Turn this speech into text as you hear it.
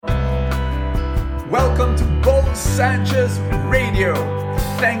Welcome to Bo Sanchez Radio.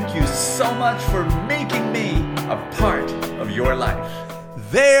 Thank you so much for making me a part of your life.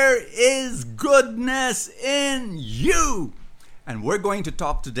 There is goodness in you. And we're going to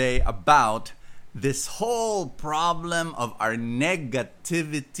talk today about this whole problem of our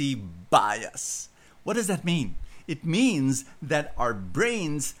negativity bias. What does that mean? It means that our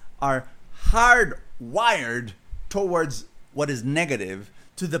brains are hardwired towards what is negative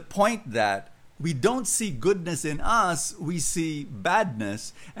to the point that we don't see goodness in us, we see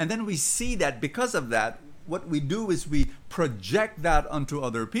badness. And then we see that because of that, what we do is we project that onto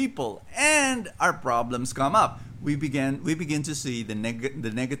other people and our problems come up. We begin to see the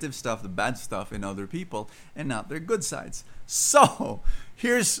negative stuff, the bad stuff in other people and not their good sides. So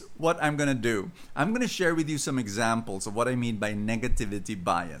here's what I'm going to do. I'm going to share with you some examples of what I mean by negativity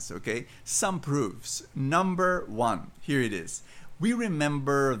bias, okay? Some proofs. Number one, here it is. We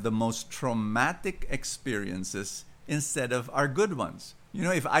remember the most traumatic experiences instead of our good ones. You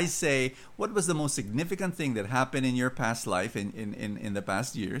know, if I say, what was the most significant thing that happened in your past life, in the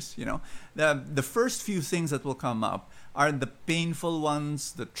past years, you know, the first few things that will come up are the painful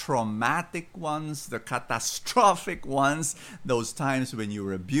ones, the traumatic ones, the catastrophic ones, those times when you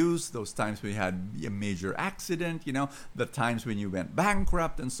were abused, those times when you had a major accident, you know, the times when you went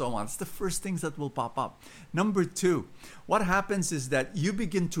bankrupt and so on. It's the first things that will pop up. Number two, what happens is that you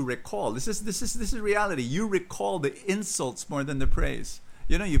begin to recall. This is reality. You recall the insults more than the praise.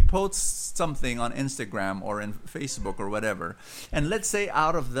 You know, you post something on Instagram or in Facebook or whatever, and let's say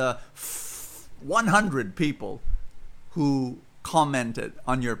out of the 100 people who commented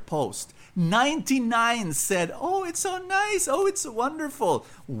on your post, 99 said, "Oh, it's so nice. Oh, it's wonderful."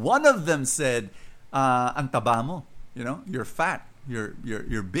 One of them said, "Ang taba mo. You know, you're fat.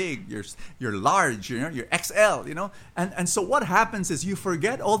 You're big. You're large. You know, you're XL. You know." And so what happens is you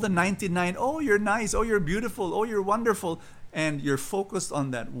forget all the 99. "Oh, you're nice. Oh, you're beautiful. Oh, you're wonderful," and you're focused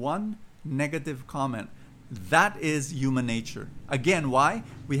on that one negative comment. That is human nature. Again, why?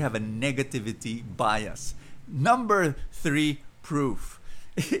 We have a negativity bias. Number three proof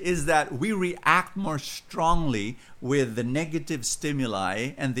is that we react more strongly with the negative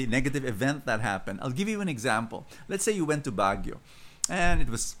stimuli and the negative event that happened. I'll give you an example. Let's say you went to Baguio and it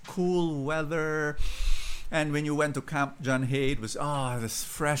was cool weather. And when you went to Camp John Hay, it was, this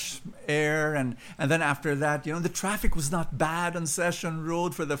fresh air. And then after that, you know, the traffic was not bad on Session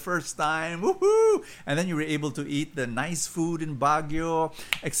Road for the first time. Woohoo! And then you were able to eat the nice food in Baguio,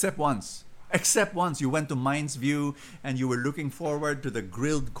 except once you went to Mines View and you were looking forward to the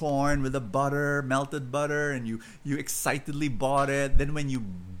grilled corn with the butter, melted butter, and you excitedly bought it. Then when you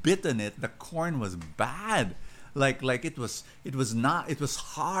bit on it, the corn was bad. Like it was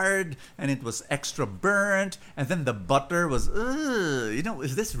hard and it was extra burnt, and then the butter was, you know,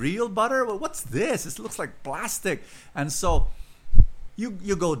 is this real butter? Well, what's this? It looks like plastic. And so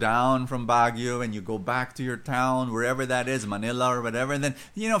you go down from Baguio and you go back to your town, wherever that is, Manila or whatever, and then,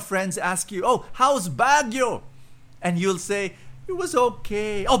 you know, friends ask you, "Oh, how's Baguio?" And you'll say, "It was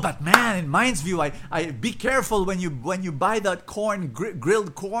okay. Oh, but man, in Mines View, I be careful when you buy that corn,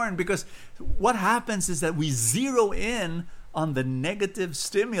 grilled corn," because what happens is that we zero in on the negative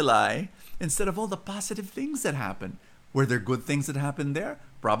stimuli instead of all the positive things that happen. Were there good things that happened there?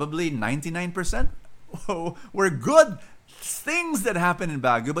 Probably 99%. Were good things that happen in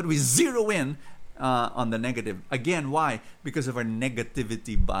Baguio, but we zero in on the negative. Again, why? Because of our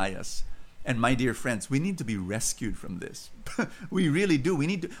negativity bias. And my dear friends, we need to be rescued from this. We really do. We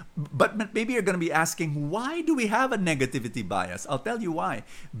need to. But maybe you're going to be asking, why do we have a negativity bias? I'll tell you why.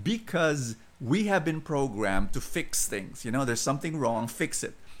 Because we have been programmed to fix things. You know, there's something wrong, fix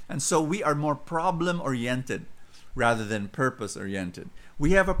it. And so we are more problem-oriented rather than purpose-oriented.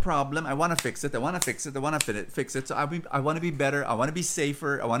 We have a problem. I want to fix it. I want to fix it. I want to fix it. So I want to be better. I want to be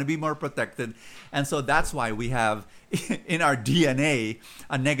safer. I want to be more protected. And so that's why we have in our DNA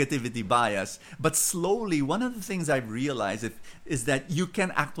a negativity bias. But slowly, one of the things I've realized is that you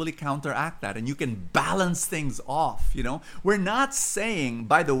can actually counteract that and you can balance things off. You know, we're not saying,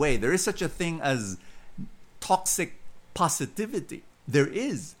 by the way, there is such a thing as toxic positivity. There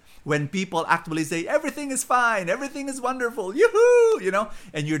is. When people actually say, everything is fine, everything is wonderful, yoo-hoo, you know,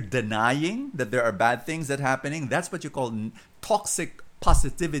 and you're denying that there are bad things that are happening, that's what you call toxic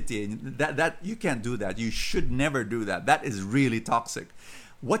positivity. That you can't do that. You should never do that. That is really toxic.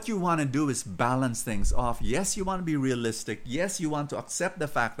 What you want to do is balance things off. Yes, you want to be realistic. Yes, you want to accept the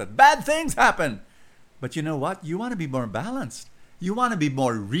fact that bad things happen. But you know what? You want to be more balanced. You want to be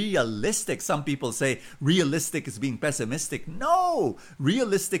more realistic. Some people say realistic is being pessimistic. No!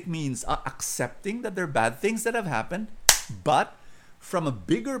 Realistic means accepting that there are bad things that have happened, but from a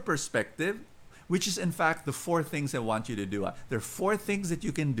bigger perspective, which is in fact the 4 things I want you to do. There are 4 things that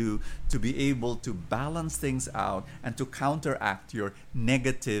you can do to be able to balance things out and to counteract your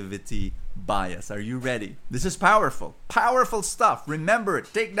negativity bias. Are you ready? This is powerful. Powerful stuff. Remember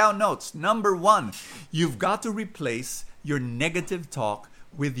it. Take down notes. Number 1, you've got to replace your negative talk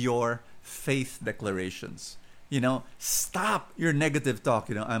with your faith declarations. Stop your negative talk.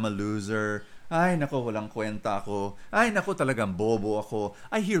 I'm a loser. Ay, nako, walang kwenta ako. Ay, nako, talagang bobo ako.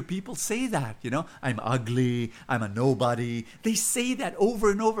 I hear people say that, I'm ugly, I'm a nobody. They say that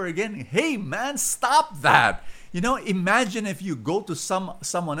over and over again. Hey, man, stop that. Imagine if you go to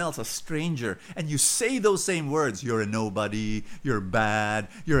someone else, a stranger, and you say those same words. You're a nobody, you're bad,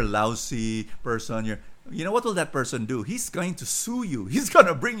 you're a lousy person, what will that person do? He's going to sue you. He's going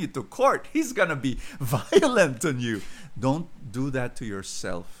to bring you to court. He's going to be violent on you. Don't do that to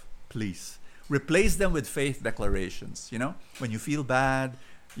yourself, please. Replace them with faith declarations. When you feel bad,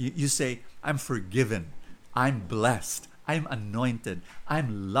 you say, I'm forgiven. I'm blessed. I'm anointed.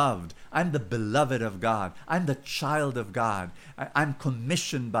 I'm loved. I'm the beloved of God. I'm the child of God. I'm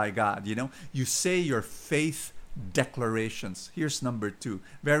commissioned by God. You say your faith declarations. Here's number 2.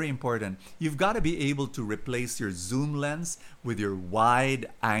 Very important. You've got to be able to replace your zoom lens with your wide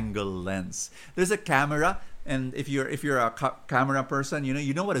angle lens. There's a camera, and if you're a camera person,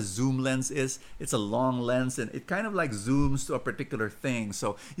 you know what a zoom lens is. It's a long lens, and it kind of like zooms to a particular thing.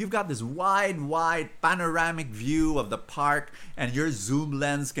 So you've got this wide panoramic view of the park, and your zoom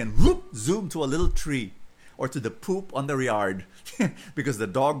lens can zoom to a little tree or to the poop on the yard because the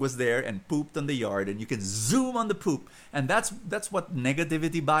dog was there and pooped on the yard, and you can zoom on the poop. And that's what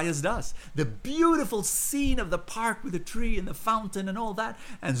negativity bias does. The beautiful scene of the park with the tree and the fountain and all that,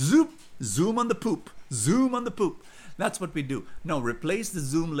 and zoom on the poop. Zoom on the poop. That's what we do. No, replace the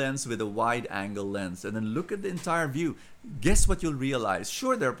zoom lens with a wide angle lens and then look at the entire view. Guess what you'll realize?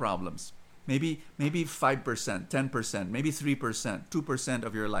 Sure, there are problems. Maybe 5%, 10%, maybe 3%, 2%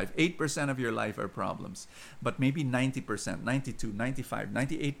 of your life, 8% of your life are problems. But maybe 90%, 92, 95,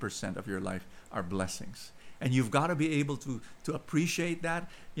 98% of your life are blessings. And you've got to be able to appreciate that.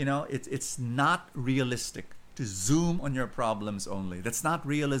 It's not realistic to zoom on your problems only. That's not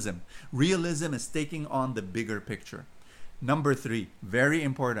realism. Realism is taking on the bigger picture. Number 3, very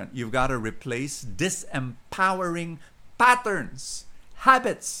important. You've got to replace disempowering patterns,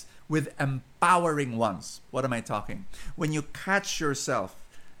 habits, with empowering ones. What am I talking? When you catch yourself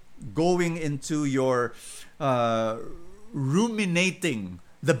going into your ruminating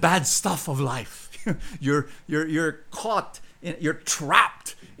the bad stuff of life, you're caught, you're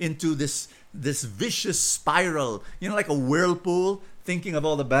trapped into this vicious spiral, like a whirlpool, thinking of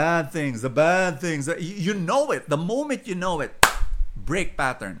all the bad things. You know it. The moment you know it, break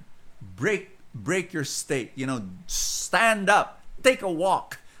pattern, break your state. Stand up, take a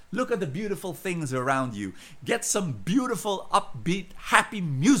walk. Look at the beautiful things around you. Get some beautiful, upbeat, happy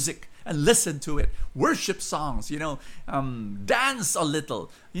music and listen to it. Worship songs, dance a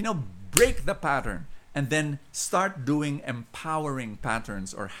little, break the pattern. And then start doing empowering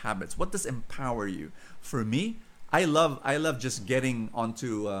patterns or habits. What does empower you? For me, I love just getting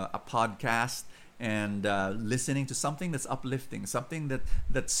onto a podcast and listening to something that's uplifting, something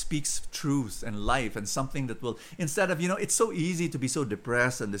that speaks truth and life, and something that will, instead of, it's so easy to be so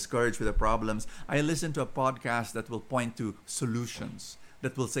depressed and discouraged with the problems. I listen to a podcast that will point to solutions,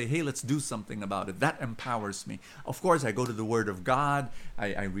 that will say, hey, let's do something about it. That empowers me. Of course, I go to the Word of God.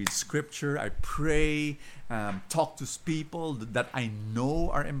 I read Scripture. I pray, talk to people that I know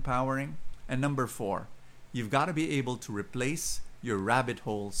are empowering. And number 4, you've got to be able to replace your rabbit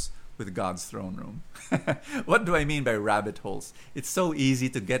holes with God's throne room. What do I mean by rabbit holes? It's so easy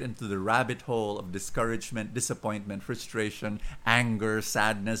to get into the rabbit hole of discouragement, disappointment, frustration, anger,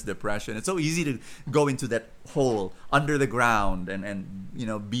 sadness, depression. It's so easy to go into that hole under the ground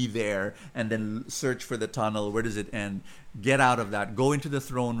and be there and then search for the tunnel. Where does it end? Get out of that. Go into the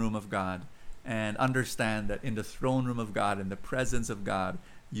throne room of God and understand that in the throne room of God, in the presence of God,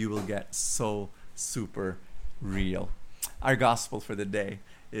 you will get so super real. Our gospel for the day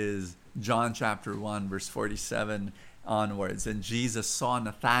is John chapter 1 verse 47 onwards. And Jesus saw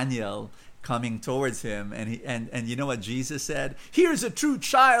Nathanael coming towards him, and you know what Jesus said? Here's a true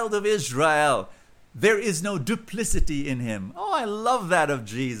child of Israel. There is no duplicity in him. Oh, I love that of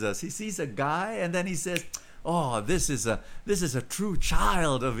Jesus. He sees a guy and then he says, oh, this is a true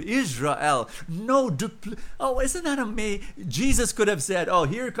child of Israel. Isn't that amazing? Jesus could have said, oh,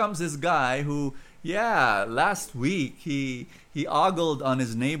 here comes this guy who, last week he ogled on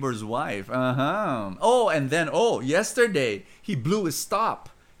his neighbor's wife. Oh, and then, yesterday he blew his top.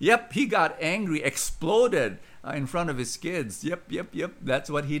 Yep, he got angry, exploded in front of his kids. Yep. That's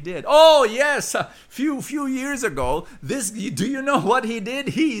what he did. Oh, yes. A few years ago, do you know what he did?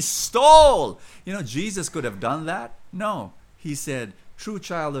 He stole. Jesus could have done that. No. He said, true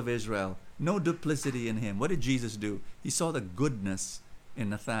child of Israel, no duplicity in him. What did Jesus do? He saw the goodness in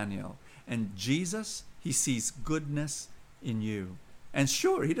Nathanael. And Jesus, he sees goodness in you. And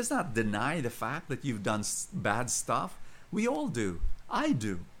sure, he does not deny the fact that you've done bad stuff. We all do. I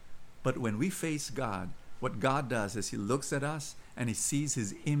do. But when we face God, what God does is he looks at us and he sees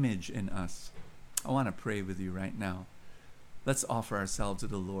his image in us. I want to pray with you right now. Let's offer ourselves to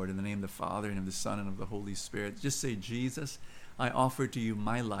the Lord in the name of the Father and of the Son and of the Holy Spirit. Just say, Jesus, I offer to you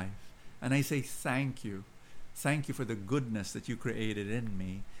my life. And I say, thank you. Thank you for the goodness that you created in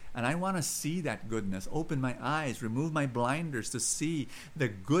me. And I want to see that goodness. Open my eyes, remove my blinders to see the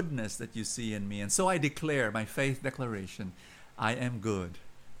goodness that you see in me. And so I declare my faith declaration. I am good.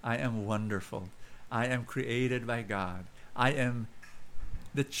 I am wonderful. I am created by God. I am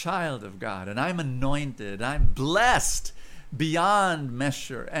the child of God. And I'm anointed. I'm blessed beyond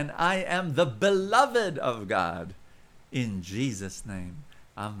measure. And I am the beloved of God. In Jesus' name.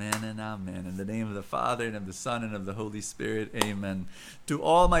 Amen and amen. In the name of the Father and of the Son and of the Holy Spirit, amen. To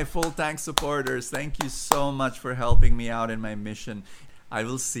all my Full Tank supporters, thank you so much for helping me out in my mission. I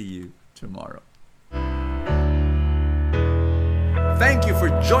will see you tomorrow. Thank you for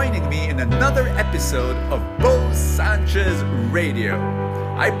joining me in another episode of Bo Sanchez Radio.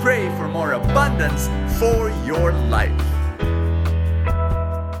 I pray for more abundance for your life.